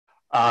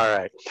All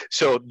right.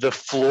 So the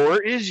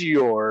floor is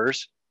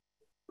yours.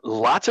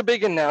 Lots of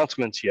big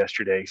announcements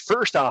yesterday.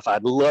 First off,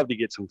 I'd love to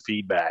get some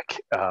feedback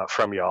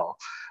from y'all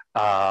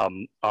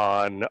on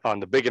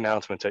the big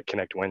announcements at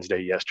Connect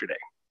Wednesday yesterday.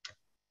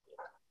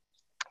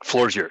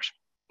 Floor's yours.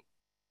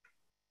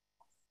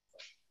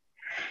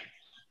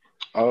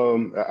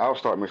 I'll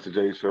start, Mr.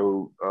 J.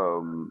 So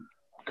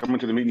coming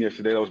to the meeting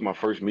yesterday, that was my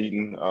first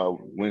meeting,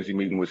 Wednesday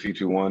meeting with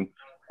C21.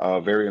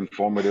 Very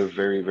informative,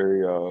 very,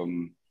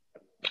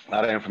 a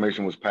lot of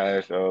information was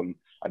passed.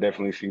 I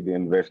definitely see the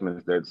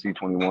investments that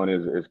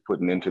C21 is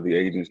putting into the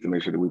agents to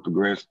make sure that we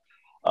progress.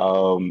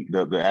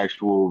 The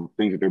actual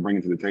things that they're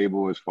bringing to the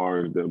table as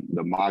far as the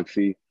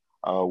Moxie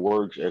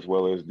works, as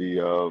well as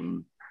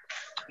the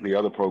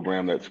other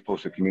program that's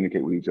supposed to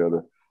communicate with each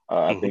other.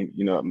 I think,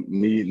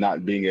 me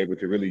not being able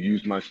to really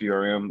use my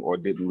CRM or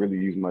didn't really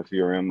use my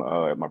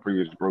CRM at my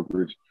previous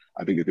brokerage,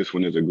 I think that this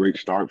one is a great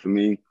start for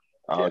me,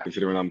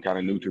 considering I'm kind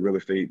of new to real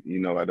estate.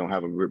 I don't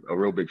have a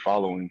real big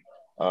following.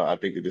 I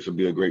think that this will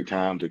be a great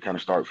time to kind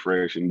of start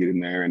fresh and get in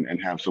there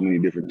and have so many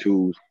different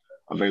tools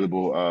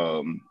available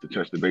to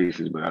touch the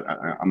bases. But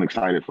I'm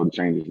excited for the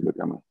changes that are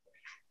coming.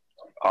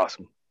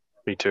 Awesome.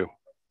 Me too.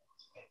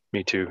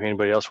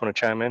 Anybody else want to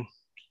chime in?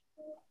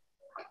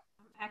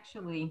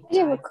 Actually, I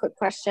have a quick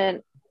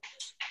question.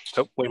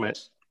 Oh, wait a minute.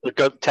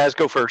 Taz,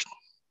 go first.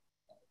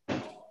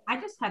 I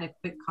just had a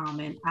quick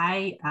comment.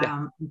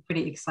 I'm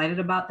pretty excited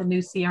about the new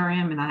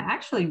CRM, and I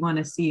actually want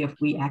to see if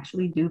we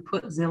actually do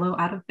put Zillow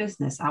out of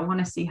business. I want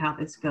to see how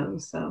this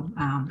goes. So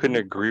couldn't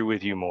agree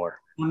with you more.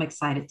 I'm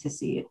excited to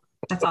see it.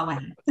 That's all I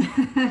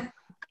have.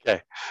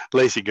 Okay.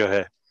 Lacey, go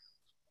ahead.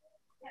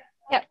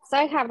 Yep. So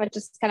I have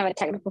just kind of a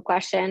technical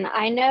question.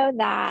 I know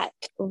that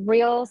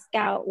Real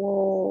Scout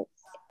will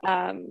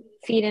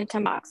feed into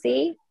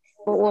Moxie,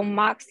 but will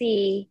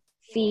Moxie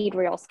feed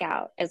Real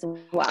Scout as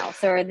well?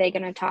 So are they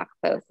going to talk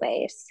both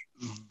ways?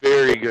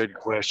 Very good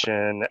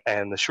question.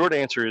 And the short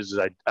answer is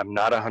I'm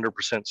not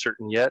 100%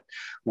 certain yet.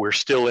 We're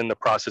still in the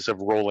process of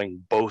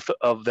rolling both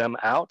of them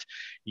out.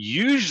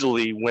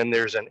 Usually when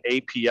there's an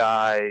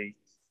API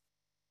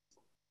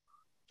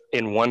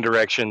in one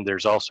direction,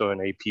 there's also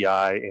an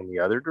API in the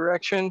other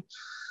direction.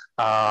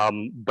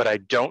 But I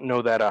don't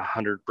know that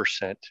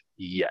 100%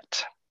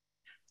 yet.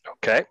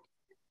 Okay,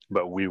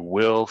 but we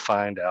will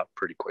find out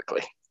pretty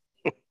quickly.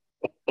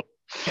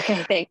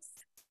 Okay, thanks.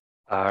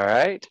 All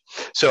right.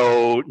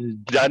 So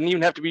doesn't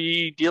even have to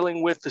be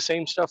dealing with the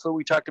same stuff that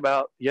we talked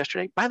about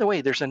yesterday. By the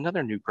way, there's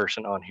another new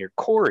person on here,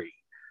 Corey.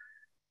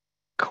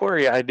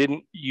 Corey,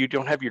 you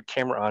don't have your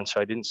camera on, so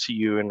I didn't see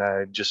you, and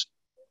I just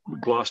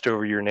glossed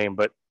over your name,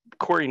 but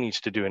Corey needs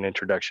to do an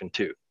introduction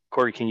too.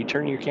 Corey, can you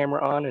turn your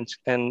camera on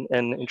and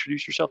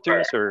introduce yourself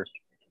to us, or?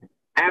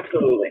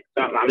 Absolutely.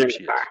 I'm in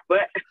the car,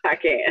 but I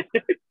can.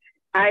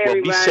 Hi,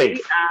 everybody. Be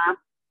safe.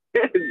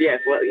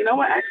 Yes. Well, you know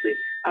what? Actually,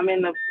 I'm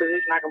in the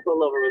position I can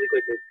pull over really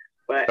quickly.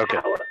 But okay.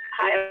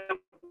 Hi,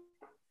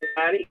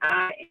 everybody.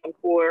 I am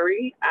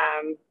Corey.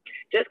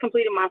 Just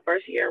completed my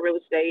first year in real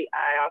estate.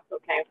 I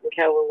also came from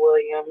Keller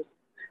Williams,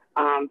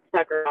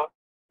 Tucker.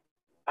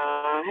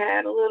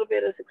 Had a little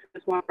bit of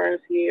success my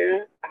first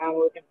year. I'm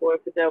looking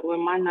forward to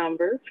doubling my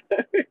numbers.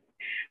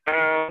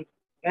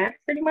 That's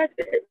pretty much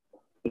it.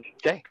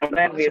 Okay. I'm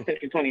glad to be a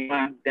Century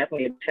 21.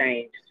 Definitely a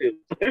change too.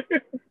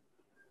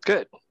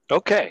 Good.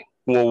 Okay.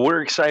 Well,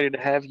 we're excited to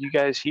have you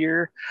guys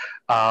here.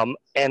 And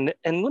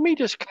let me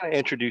just kind of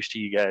introduce to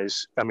you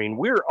guys. I mean,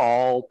 we're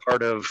all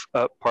part of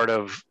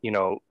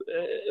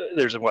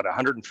there's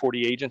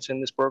 140 agents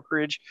in this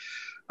brokerage.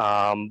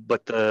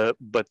 But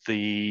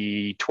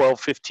the 12,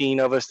 15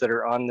 of us that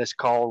are on this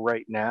call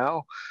right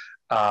now,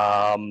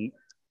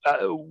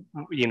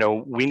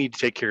 we need to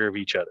take care of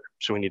each other.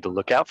 So we need to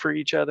look out for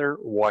each other,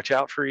 watch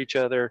out for each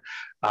other,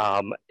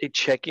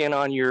 check in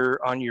on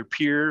your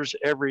peers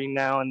every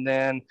now and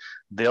then.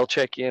 They'll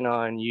check in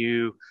on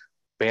you.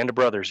 Band of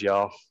brothers,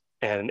 y'all.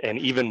 And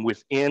even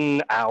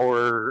within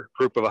our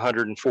group of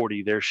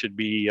 140, there should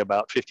be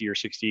about 50 or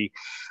 60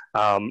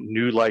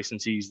 new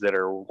licensees that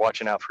are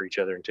watching out for each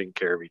other and taking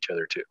care of each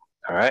other too.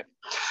 All right.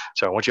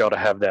 So I want you all to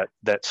have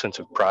that sense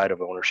of pride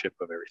of ownership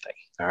of everything.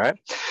 All right.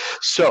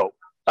 So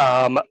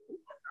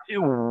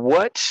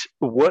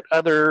what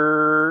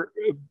other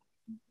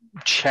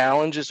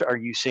challenges are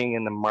you seeing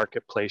in the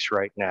marketplace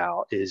right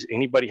now? Is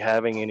anybody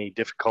having any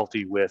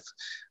difficulty with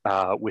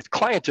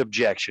client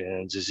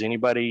objections? Is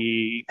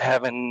anybody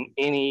having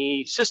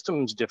any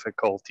systems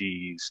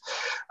difficulties?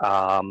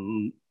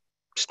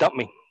 Stump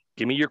me.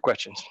 Give me your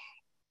questions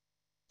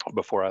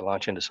before I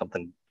launch into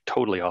something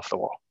totally off the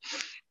wall.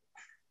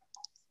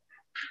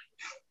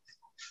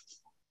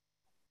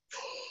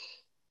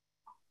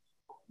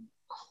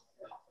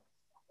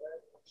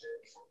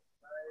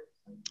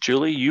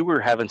 Julie, you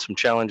were having some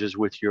challenges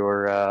with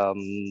your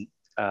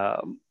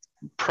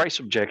price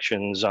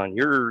objections on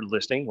your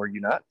listing, were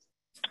you not?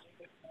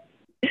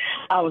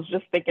 I was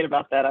just thinking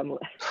about that.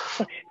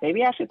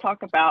 Maybe I should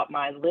talk about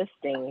my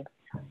listing.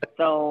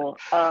 So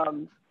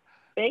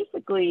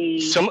basically,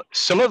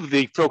 some of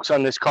the folks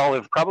on this call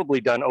have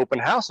probably done open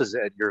houses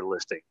at your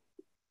listing.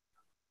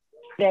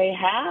 They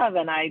have,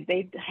 and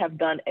they have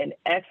done an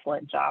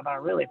excellent job. I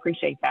really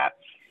appreciate that.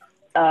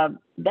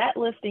 That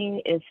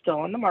listing is still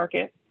on the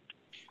market.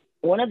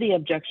 One of the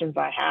objections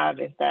I have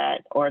is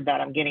that, or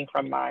that I'm getting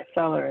from my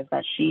seller, is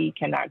that she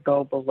cannot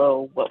go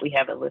below what we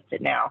have it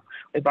listed now.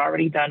 We've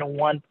already done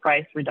one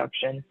price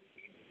reduction,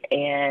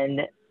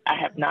 and I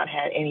have not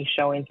had any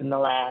showings in the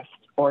last,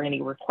 or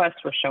any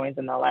requests for showings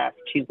in the last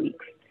 2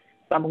 weeks.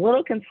 So I'm a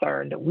little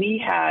concerned. We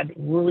had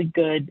really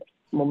good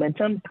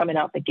momentum coming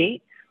out the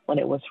gate when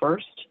it was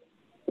first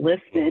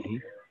listed,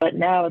 but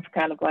now it's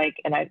kind of like,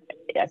 and I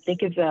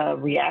think it's a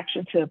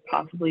reaction to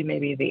possibly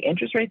maybe the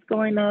interest rates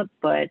going up,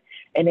 but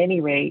at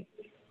any rate,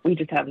 we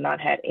just have not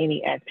had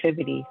any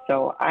activity.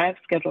 So I've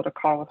scheduled a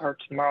call with her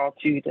tomorrow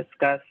to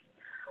discuss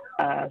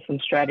some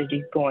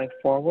strategies going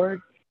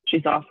forward.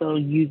 She's also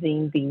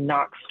using the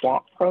knock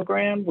swap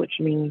program, which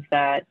means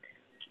that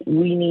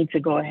we need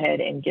to go ahead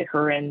and get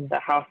her in the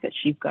house that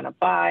she's going to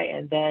buy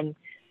and then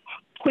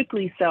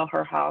quickly sell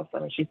her house. I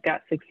mean, she's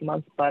got 6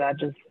 months, but I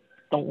just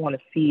don't want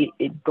to see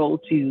it go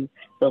to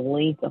the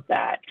length of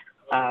that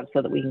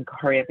so that we can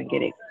hurry up and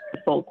get it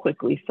sold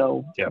quickly.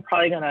 So I'm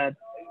probably going to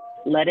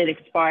let it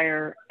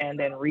expire and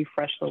then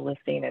refresh the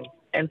listing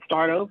and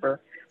start over.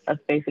 That's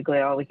basically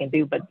all we can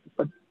do. But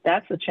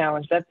that's a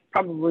challenge. That's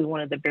probably one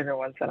of the bigger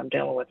ones that I'm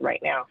dealing with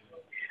right now.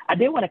 I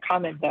did want to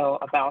comment, though,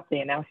 about the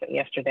announcement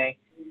yesterday.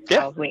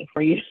 I was waiting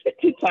for you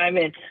to chime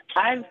in.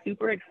 I'm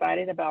super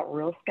excited about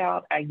Real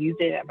Scout. I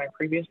used it at my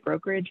previous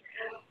brokerage.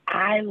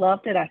 I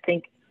loved it. I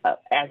think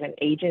as an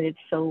agent, it's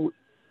so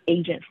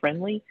agent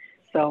friendly.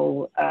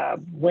 So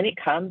when it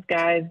comes,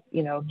 guys,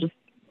 you know, just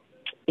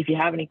if you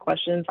have any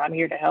questions, I'm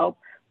here to help.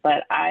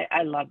 But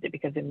I loved it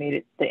because it made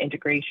it the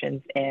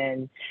integrations,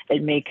 and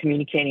it made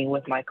communicating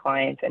with my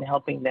clients and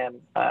helping them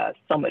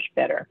so much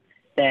better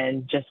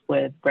than just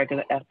with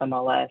regular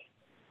FMLS.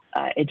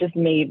 It just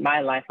made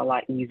my life a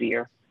lot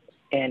easier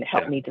and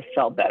helped me to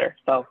sell better.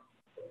 So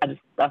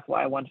that's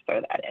why I wanted to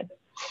throw that in.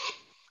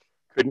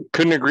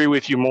 Couldn't agree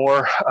with you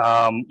more.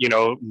 You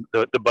know,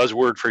 the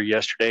buzzword for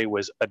yesterday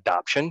was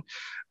adoption.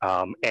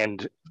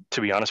 And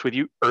to be honest with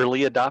you,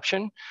 early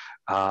adoption.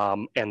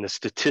 And the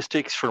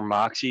statistics for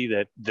Moxie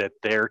that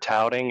they're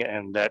touting,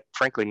 and that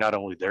frankly not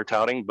only they're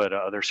touting, but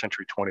other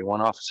Century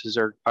 21 offices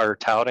are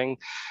touting,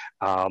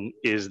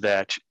 is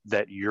that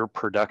your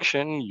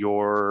production,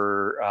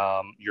 your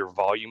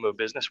volume of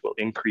business will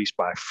increase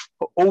by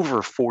over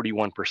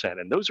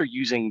 41%, and those are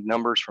using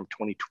numbers from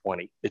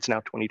 2020. It's now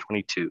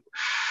 2022.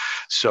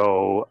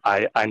 So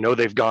I know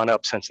they've gone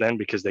up since then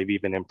because they've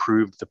even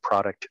improved the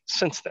product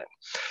since then.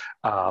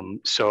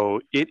 So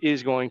it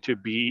is going to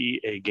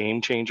be a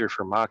game changer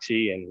for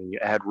Moxie, and when you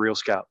add Real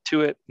Scout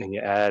to it, and you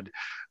add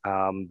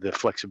the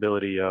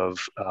flexibility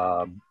of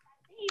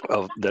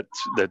that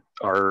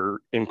our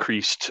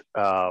increased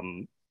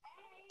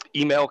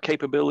email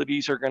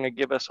capabilities are going to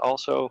give us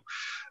also,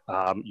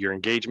 your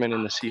engagement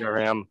in the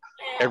CRM,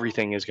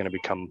 everything is going to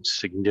become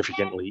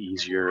significantly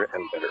easier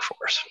and better for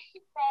us.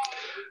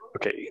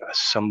 Okay,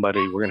 we're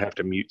going to have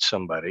to mute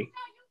somebody.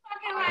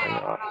 Hang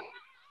on.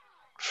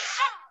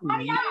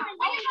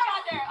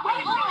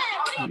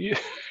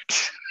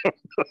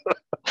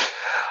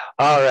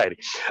 All righty.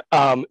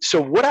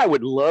 So what I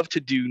would love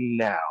to do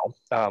now,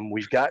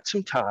 we've got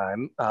some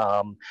time.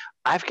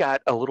 I've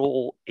got a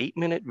little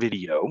 8-minute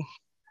video,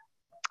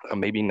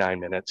 maybe 9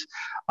 minutes,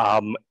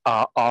 on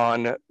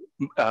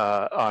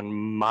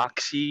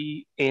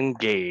Moxie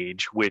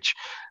Engage, which,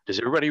 does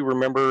everybody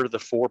remember the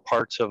 4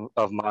 parts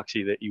of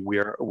Moxie that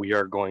we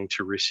are going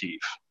to receive?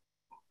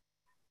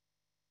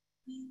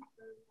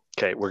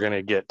 Okay, we're going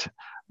to get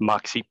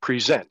Moxie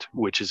Present,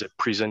 which is a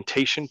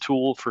presentation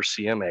tool for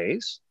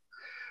CMAs,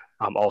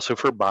 also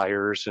for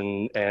buyers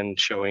and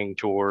showing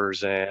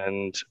tours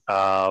and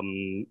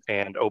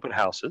open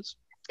houses.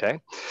 Okay,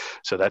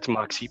 so that's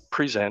Moxie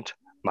Present.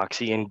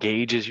 Moxie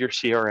Engage is your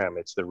CRM.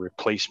 It's the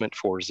replacement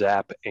for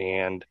Zap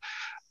and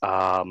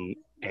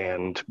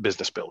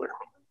Business Builder.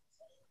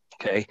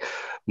 Okay,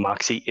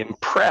 Moxie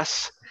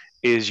Impress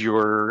is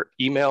your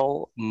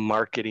email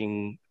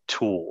marketing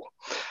tool.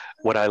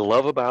 What I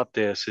love about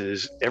this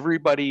is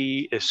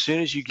everybody, as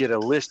soon as you get a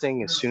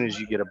listing, as soon as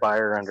you get a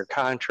buyer under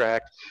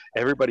contract,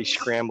 everybody's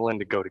scrambling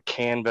to go to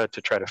Canva to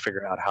try to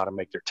figure out how to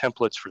make their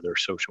templates for their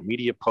social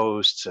media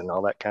posts and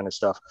all that kind of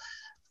stuff.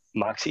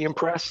 Moxie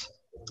Impress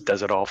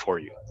does it all for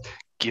you.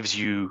 Gives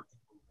you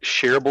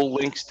shareable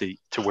links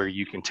to where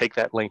you can take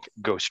that link,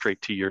 go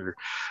straight to your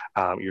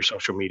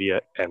social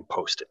media and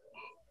post it.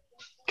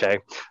 Okay,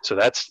 so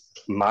that's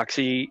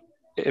Moxie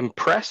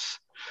Impress,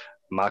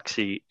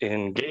 Moxie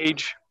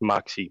Engage,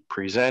 Moxie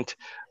Present.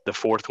 The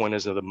 4th one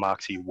is the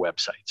Moxie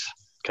websites.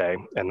 Okay,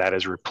 and that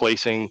is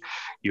replacing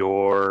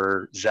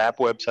your Zap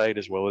website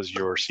as well as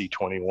your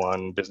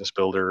C21 Business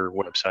Builder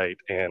website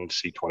and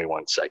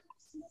C21 site.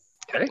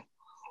 Okay.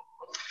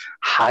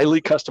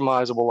 highly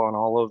customizable on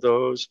all of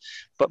those.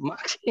 But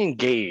Moxie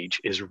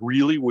Engage is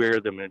really where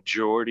the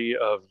majority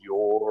of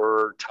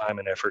your time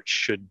and effort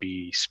should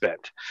be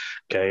spent.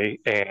 Okay.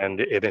 And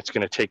it's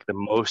going to take the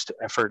most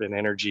effort and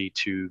energy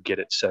to get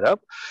it set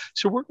up.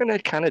 So we're going to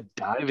kind of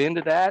dive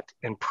into that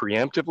and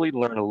preemptively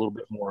learn a little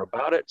bit more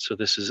about it. So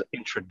this is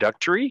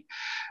introductory.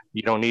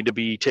 You don't need to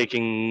be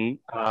taking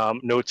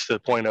notes to the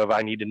point of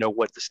I need to know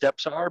what the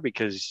steps are,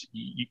 because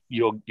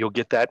you'll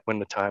get that when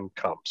the time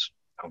comes.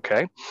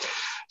 Okay.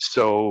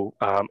 So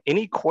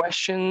any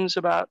questions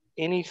about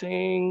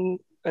anything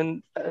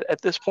and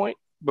at this point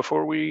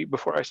before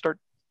I start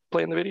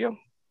playing the video?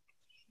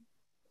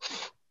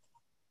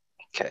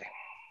 Okay.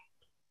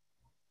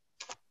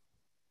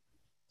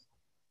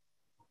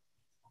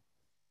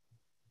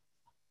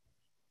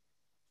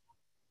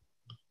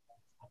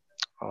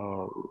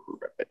 All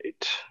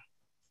right.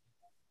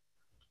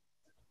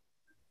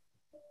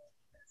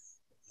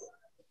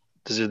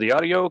 Is the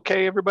audio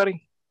okay,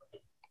 everybody?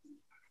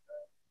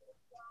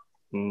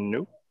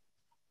 Nope.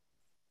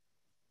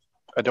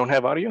 I don't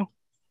have audio?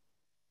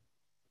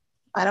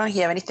 I don't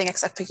hear anything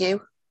except for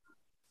you.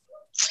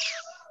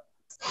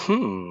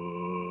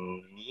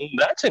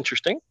 That's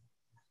interesting.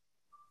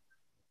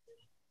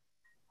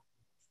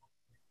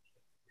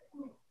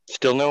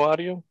 Still no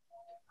audio?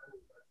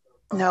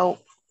 No.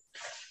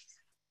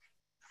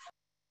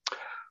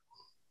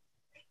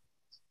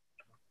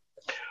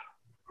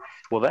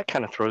 Well, that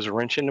kind of throws a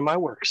wrench into my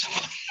works.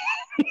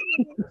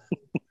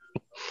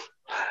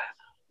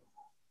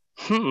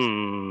 Let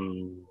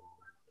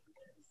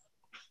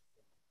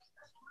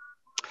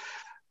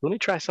me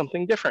try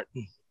something different.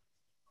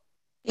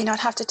 You not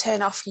have to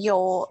turn off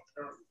your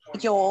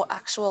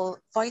actual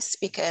voice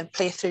speaker and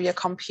play through your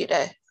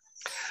computer.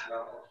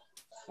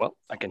 Well,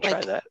 I can try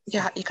that.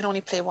 Yeah, you can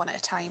only play one at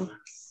a time.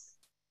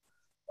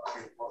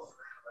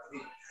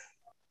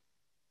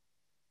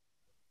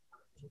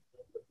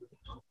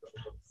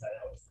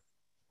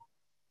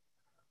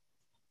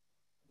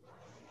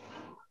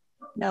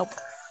 Nope.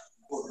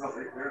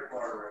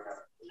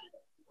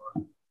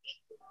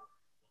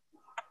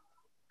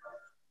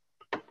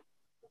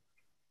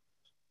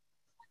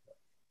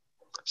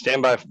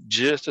 Stand by for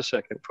just a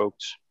second,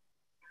 folks.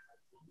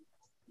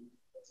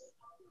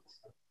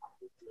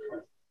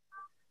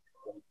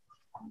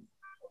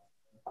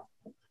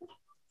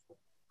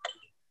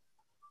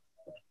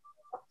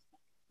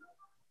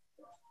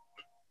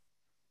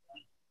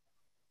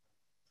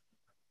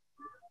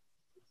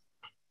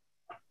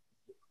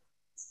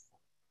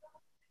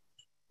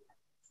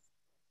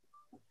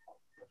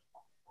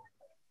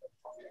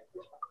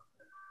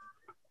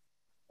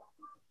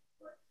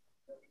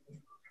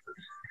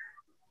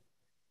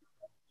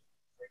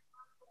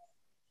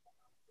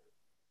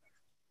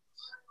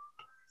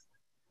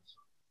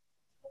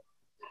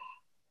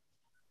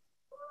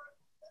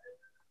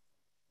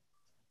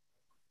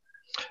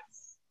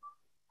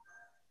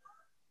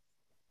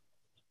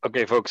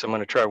 Okay, folks, I'm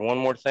going to try one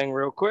more thing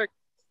real quick.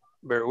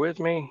 Bear with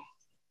me.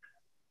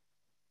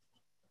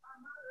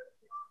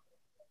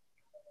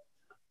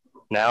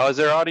 Now, is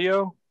there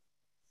audio?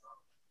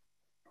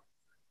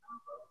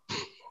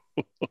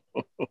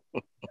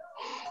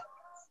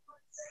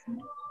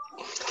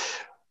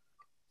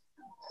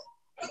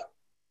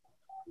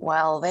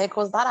 Well, there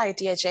goes that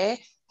idea, Jay.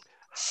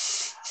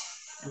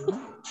 All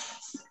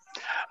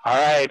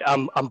right,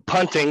 I'm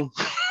punting.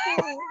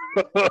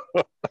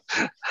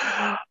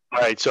 All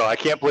right, so I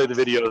can't play the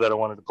video that I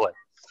wanted to play.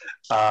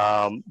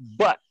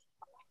 But,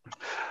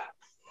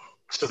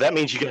 so that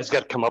means you guys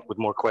got to come up with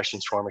more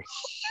questions for me.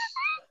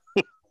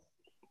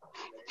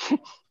 Okay,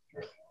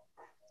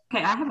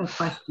 I have a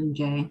question,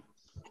 Jay.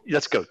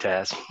 Let's go,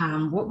 Taz.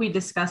 What we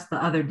discussed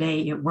the other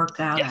day, it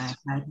worked out. Yes.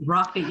 I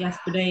rocked it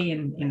yesterday,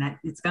 and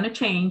it's going to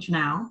change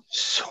now.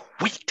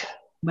 Sweet.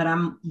 But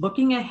I'm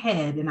looking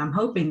ahead, and I'm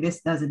hoping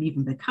this doesn't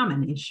even become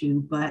an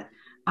issue. But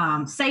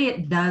say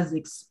it does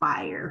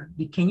expire.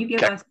 Can you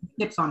give us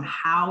tips on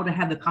how to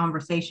have the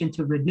conversation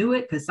to renew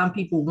it? Because some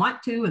people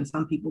want to, and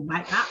some people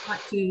might not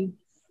want to.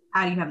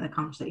 How do you have the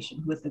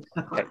conversation with the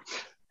client?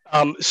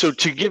 So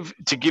to give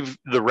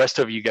the rest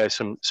of you guys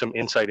some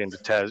insight into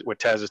Taz, what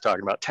Taz is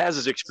talking about,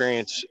 Taz's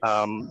experience,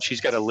 she's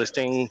got a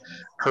listing,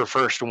 her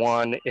first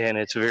one, and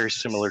it's very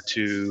similar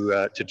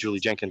to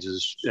Julie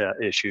Jenkins's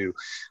issue.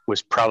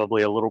 Was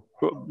probably a little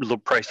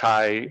priced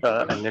high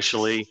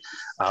initially,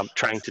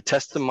 trying to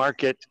test the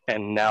market,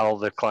 and now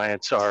the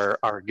clients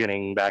are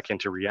getting back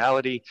into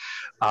reality.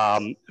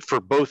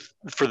 For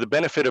the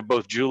benefit of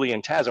both Julie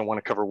and Taz, I want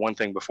to cover one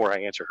thing before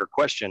I answer her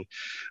question.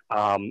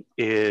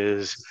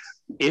 Is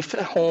if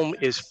a home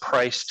is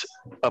priced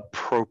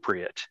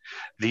appropriate,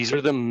 these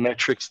are the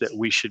metrics that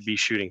we should be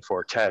shooting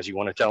for. Taz, you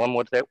want to tell them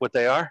what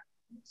they are?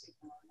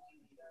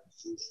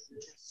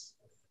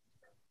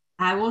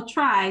 I will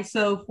try.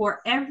 So for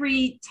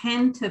every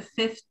 10 to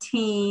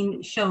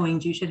 15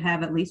 showings, you should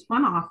have at least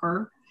one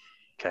offer.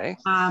 Okay.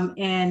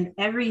 And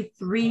every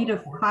 3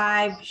 to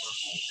 5,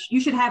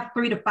 you should have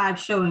 3 to 5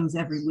 showings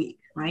every week,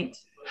 right?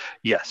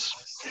 Yes.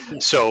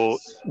 Yes. So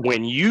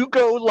when you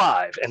go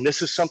live, and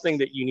this is something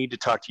that you need to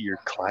talk to your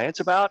clients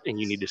about, and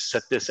you need to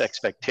set this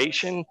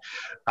expectation,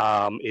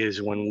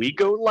 is when we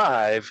go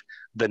live,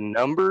 the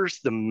numbers,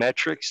 the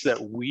metrics that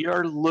we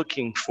are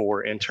looking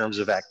for in terms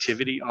of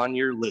activity on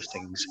your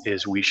listings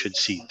is we should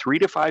see 3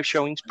 to 5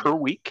 showings per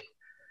week.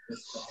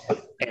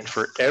 And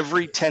for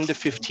every 10 to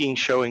 15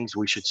 showings,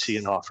 we should see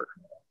an offer.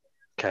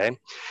 Okay.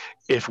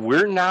 If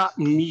we're not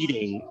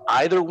meeting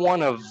either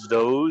one of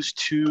those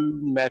two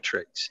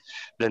metrics,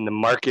 then the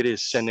market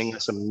is sending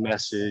us a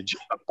message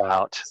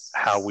about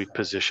how we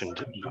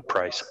positioned the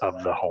price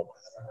of the home.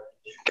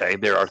 Okay.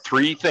 There are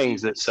 3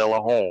 things that sell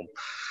a home: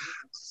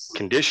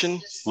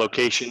 condition,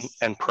 location,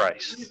 and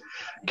price.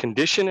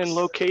 Condition and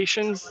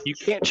location, you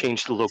can't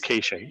change the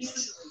location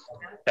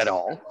at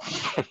all,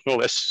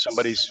 unless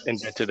somebody's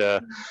invented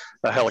a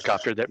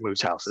helicopter that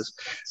moves houses.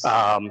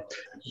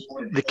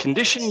 The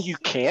condition you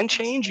can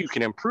change, you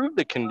can improve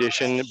the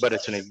condition, but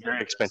it's a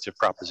very expensive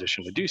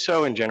proposition to do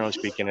so. And generally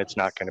speaking, it's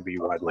not going to be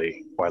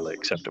widely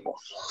acceptable.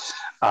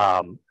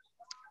 I'm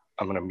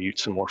going to mute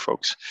some more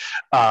folks.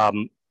 But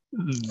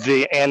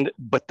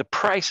the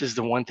price is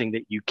the one thing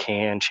that you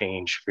can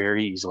change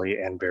very easily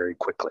and very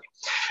quickly.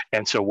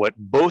 And so what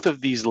both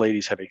of these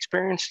ladies have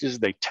experienced is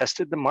they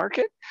tested the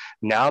market.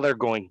 Now they're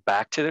going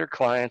back to their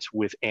clients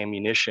with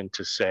ammunition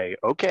to say,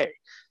 okay,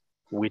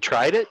 we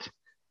tried it.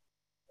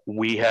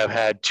 We have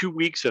had 2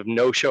 weeks of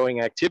no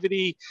showing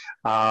activity,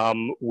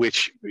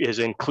 which is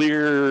in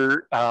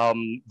clear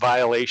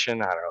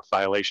violation. I don't know if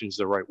violation is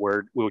the right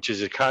word, which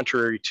is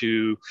contrary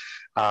to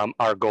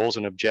our goals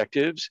and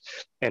objectives.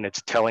 And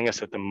it's telling us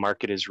that the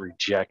market is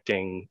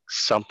rejecting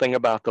something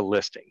about the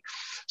listing.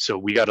 So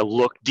we got to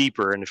look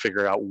deeper and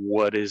figure out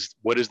what is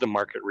the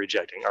market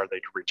rejecting. Are they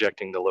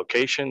rejecting the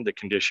location, the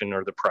condition,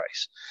 or the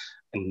price?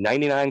 And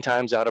 99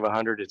 times out of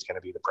 100, it's going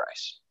to be the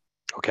price.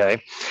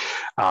 Okay,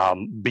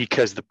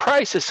 because the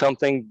price is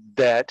something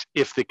that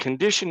if the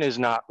condition is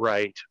not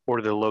right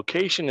or the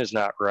location is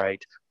not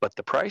right, but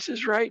the price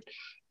is right,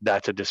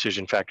 that's a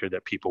decision factor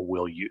that people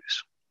will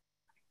use.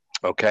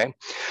 Okay,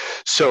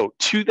 so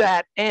to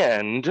that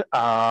end,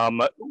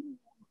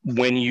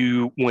 when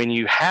you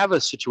have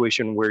a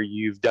situation where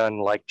you've done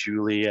like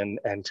Julie and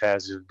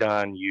Taz have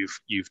done,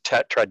 you've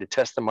tried to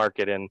test the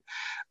market and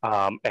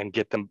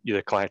get the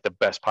client the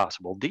best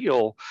possible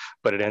deal,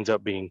 but it ends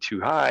up being too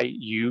high,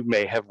 you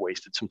may have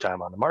wasted some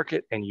time on the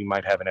market and you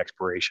might have an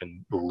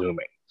expiration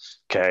looming.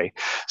 Okay,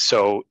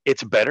 so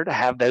it's better to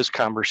have those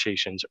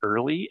conversations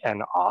early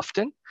and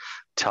often.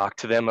 Talk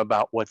to them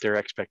about what their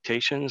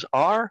expectations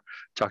are.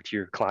 Talk to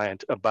your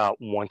client about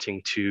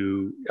wanting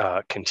to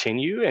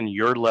continue and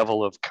your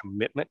level of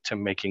commitment to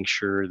making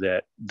sure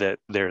that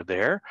they're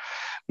there.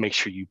 Make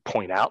sure you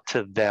point out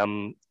to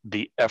them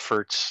the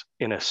efforts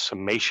in a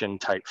summation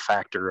type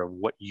factor of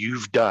what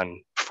you've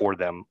done for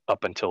them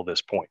up until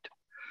this point.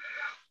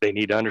 They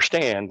need to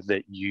understand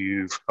that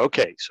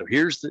okay, so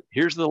here's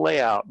the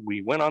layout.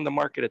 We went on the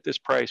market at this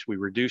price. We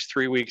reduced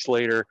 3 weeks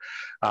later.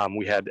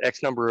 We had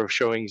X number of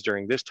showings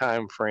during this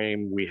time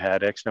frame. We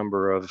had X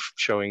number of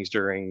showings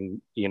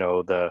during,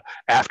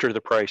 after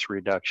the price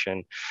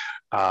reduction.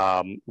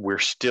 We're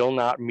still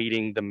not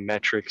meeting the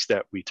metrics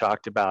that we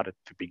talked about at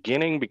the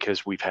beginning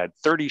because we've had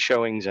 30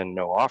 showings and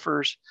no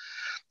offers.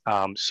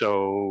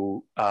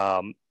 So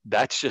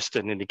that's just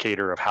an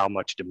indicator of how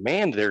much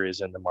demand there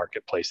is in the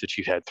marketplace that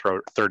you've had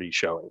 30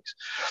 showings.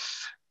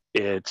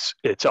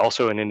 It's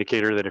also an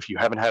indicator that if you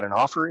haven't had an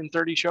offer in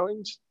 30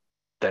 showings,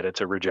 that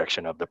it's a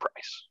rejection of the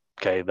price.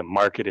 Okay, the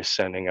market is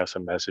sending us a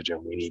message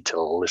and we need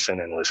to listen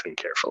and listen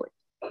carefully.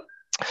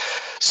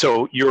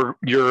 So your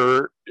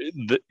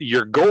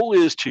goal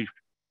is to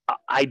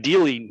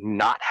ideally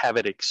not have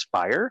it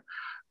expire,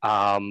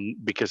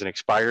 because an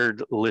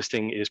expired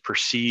listing is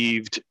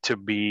perceived to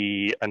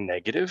be a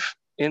negative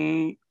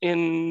in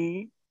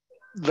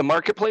the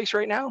marketplace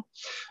right now.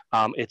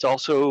 It's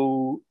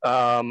also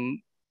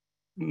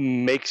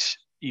makes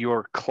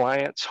your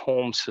client's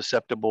home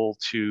susceptible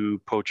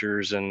to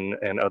poachers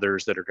and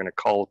others that are going to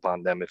call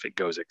upon them if it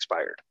goes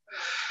expired.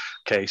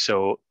 Okay,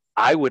 so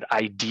I would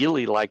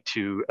ideally like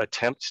to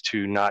attempt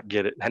to not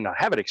get it and not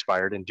have it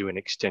expired and do an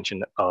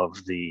extension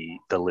of the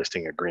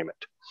listing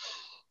agreement.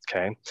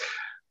 Okay,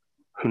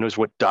 who knows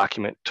what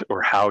document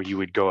or how you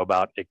would go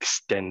about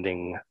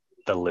extending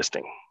the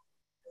listing?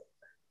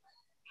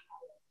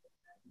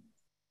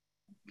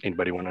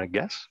 Anybody want to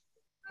guess?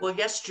 Well,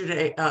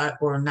 yesterday,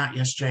 or not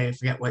yesterday, I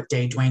forget what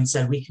day, Dwayne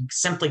said we can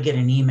simply get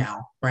an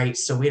email, right?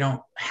 So we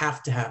don't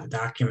have to have a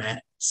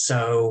document.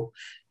 So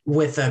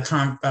with a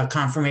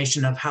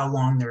confirmation of how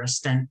long they're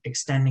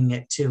extending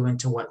it to and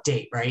to what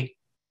date, right?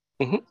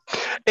 Mm-hmm.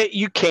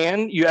 You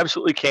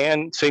absolutely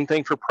can. Same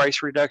thing for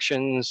price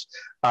reductions.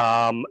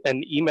 An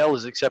email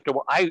is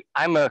acceptable.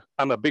 I'm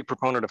a big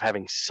proponent of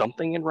having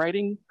something in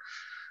writing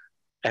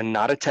and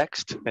not a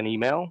text, an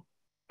email,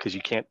 because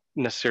you can't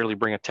necessarily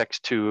bring a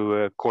text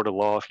to a court of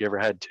law if you ever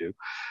had to.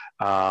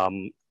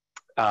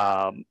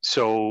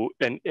 So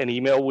an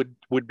email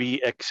would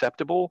be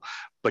acceptable,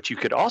 but you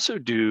could also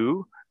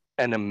do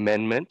an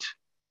amendment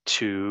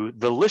to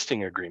the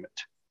listing agreement.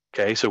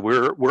 Okay, so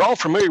we're all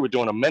familiar with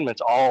doing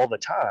amendments all the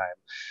time,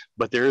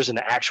 but there is an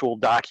actual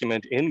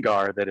document in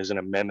GAR that is an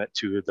amendment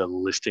to the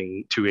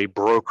listing, to a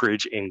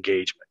brokerage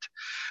engagement.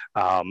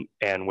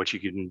 And what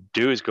you can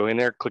do is go in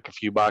there, click a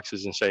few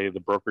boxes and say the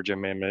brokerage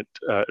amendment,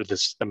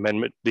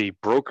 the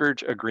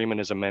brokerage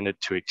agreement is amended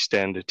to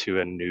extend to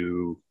a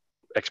new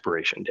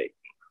expiration date.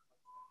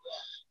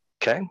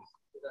 Okay.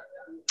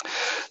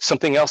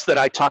 Something else that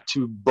I talked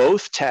to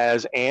both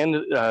Taz and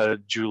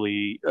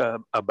Julie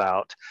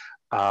about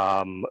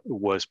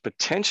was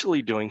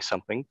potentially doing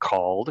something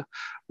called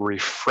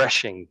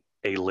refreshing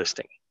a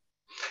listing,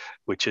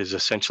 which is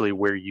essentially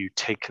where you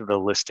take the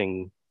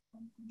listing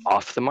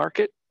off the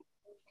market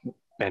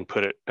and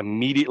put it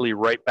immediately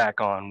right back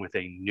on with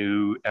a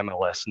new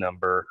MLS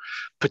number,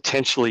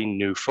 potentially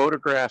new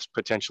photographs,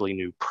 potentially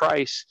new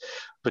price,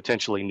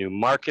 potentially new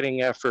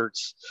marketing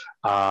efforts,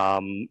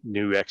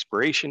 new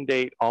expiration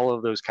date, all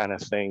of those kind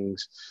of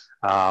things.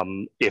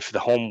 If the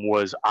home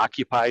was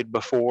occupied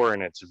before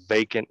and it's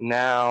vacant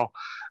now,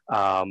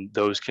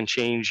 those can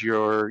change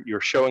your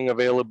showing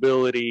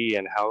availability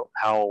and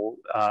how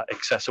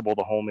accessible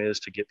the home is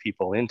to get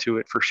people into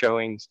it for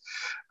showings.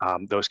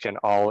 Those can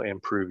all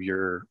improve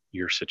your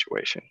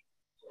situation.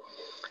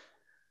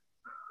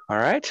 All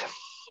right.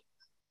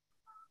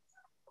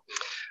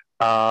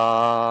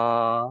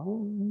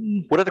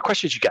 What other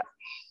questions you got?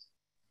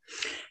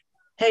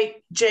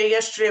 Hey, Jay,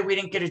 yesterday we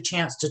didn't get a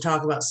chance to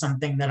talk about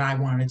something that I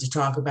wanted to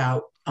talk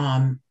about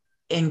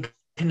in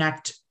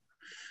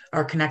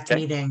our Connect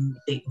meeting.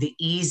 The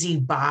Easy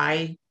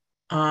Buy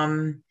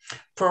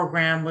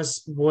program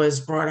was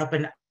brought up,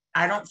 and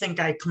I don't think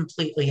I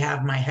completely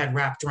have my head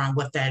wrapped around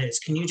what that is.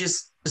 Can you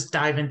just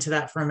dive into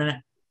that for a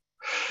minute?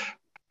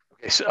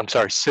 Okay, so I'm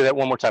sorry, say that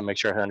one more time, make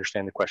sure I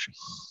understand the question.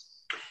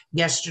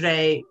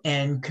 Yesterday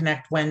in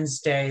Connect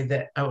Wednesday,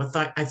 that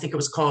I think it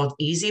was called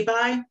Easy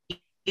Buy.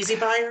 Easy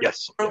Buyer?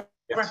 Yes.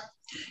 Yes.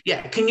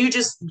 Yeah. Can you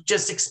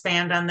just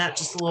expand on that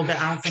just a little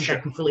bit? I don't think I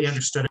completely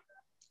understood it.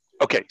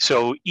 Okay.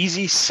 So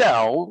Easy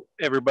Sell,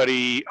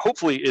 everybody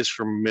hopefully is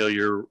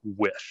familiar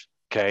with.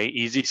 Okay.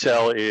 Easy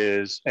Sell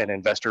is an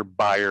investor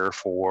buyer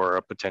for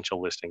a potential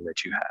listing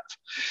that you have.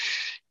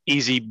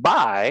 Easy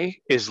Buy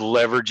is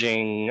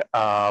leveraging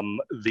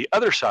the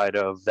other side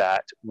of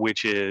that,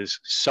 which is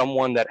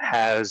someone that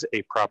has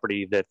a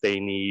property that they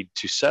need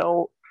to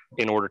sell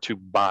in order to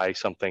buy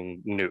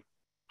something new.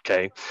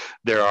 Okay,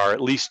 there are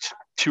at least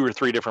 2 or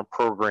 3 different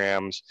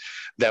programs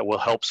that will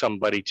help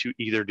somebody to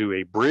either do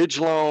a bridge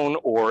loan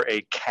or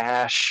a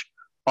cash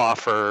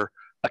offer,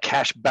 a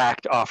cash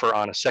backed offer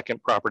on a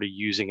second property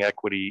using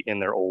equity in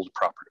their old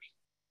property.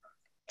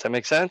 Does that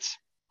make sense?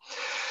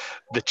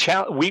 The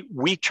challenge,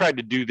 we tried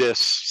to do this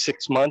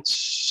 6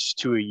 months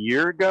to a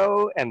year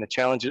ago, and the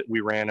challenge that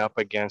we ran up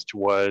against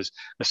was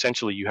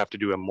essentially you have to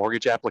do a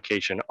mortgage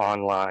application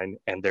online,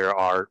 and there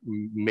are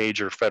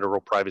major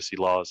federal privacy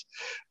laws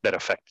that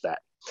affect that.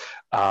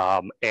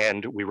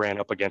 And we ran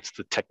up against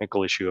the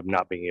technical issue of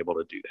not being able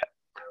to do that.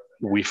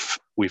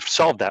 We've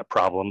solved that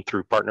problem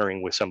through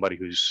partnering with somebody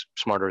who's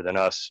smarter than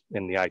us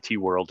in the IT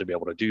world to be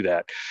able to do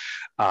that.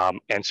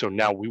 And so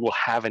now we will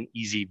have an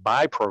Easy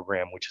Buy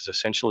program, which is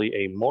essentially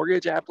a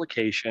mortgage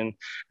application,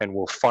 and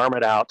we'll farm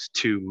it out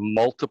to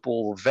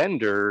multiple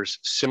vendors,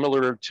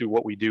 similar to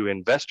what we do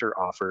investor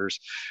offers.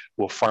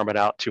 We'll farm it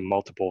out to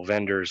multiple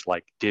vendors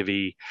like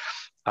Divvy,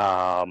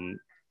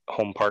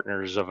 Home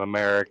Partners of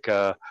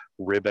America,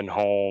 Ribbon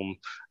Home,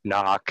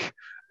 Knock,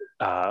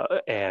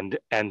 and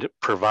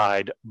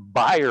provide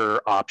buyer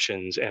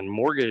options and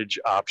mortgage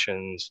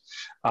options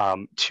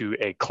to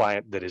a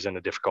client that is in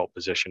a difficult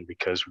position,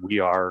 because we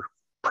are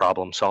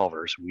problem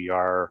solvers. We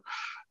are,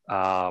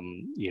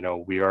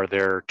 we are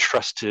their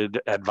trusted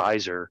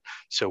advisor.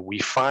 So we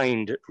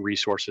find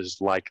resources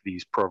like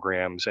these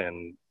programs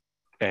and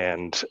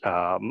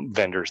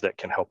vendors that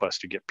can help us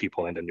to get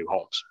people into new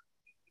homes.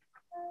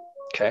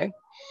 Okay,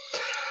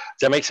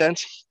 does that make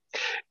sense?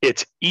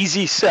 It's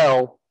Easy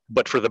Sell,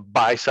 but for the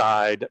buy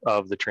side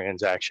of the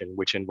transaction,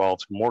 which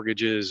involves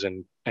mortgages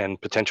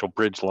and potential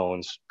bridge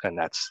loans, and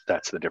that's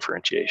the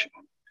differentiation.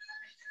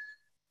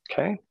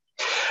 Okay.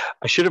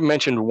 I should have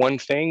mentioned one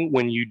thing.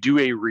 When you do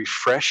a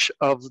refresh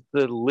of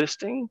the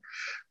listing,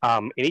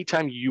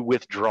 anytime you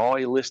withdraw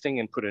a listing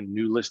and put a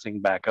new listing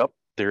back up,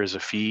 there is a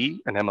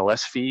fee, an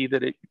MLS fee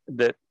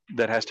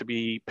that has to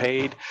be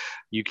paid.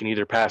 You can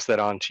either pass that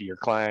on to your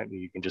client, or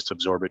you can just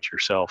absorb it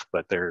yourself,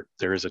 but there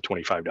is a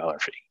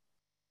 $25 fee.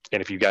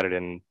 And if you got it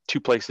in 2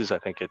 places, I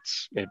think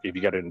if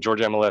you got it in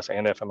Georgia MLS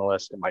and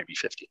FMLS, it might be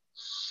 50.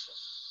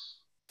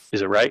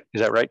 Is it right?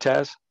 Is that right,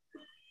 Taz?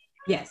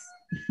 Yes.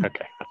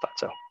 Okay, I thought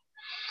so.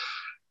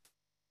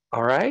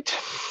 All right.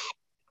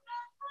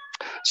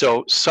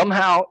 So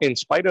somehow, in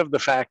spite of the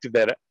fact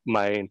that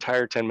my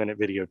entire 10-minute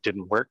video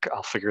didn't work,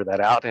 I'll figure that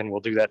out, and we'll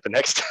do that the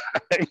next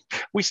time.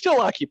 We still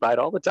occupied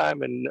all the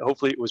time, and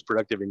hopefully it was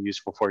productive and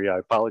useful for you. I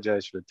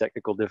apologize for the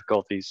technical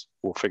difficulties.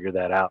 We'll figure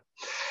that out.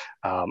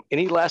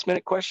 Any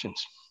last-minute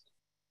questions?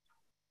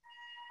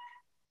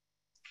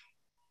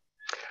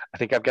 I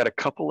think I've got a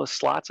couple of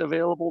slots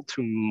available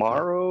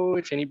tomorrow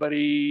if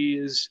anybody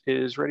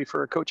is ready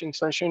for a coaching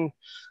session.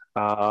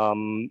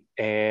 And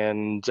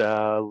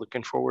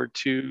looking forward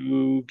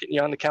to getting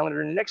you on the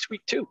calendar next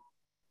week too.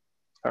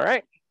 All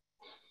right.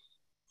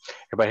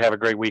 Everybody have a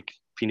great week.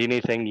 If you need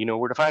anything, you know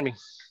where to find me.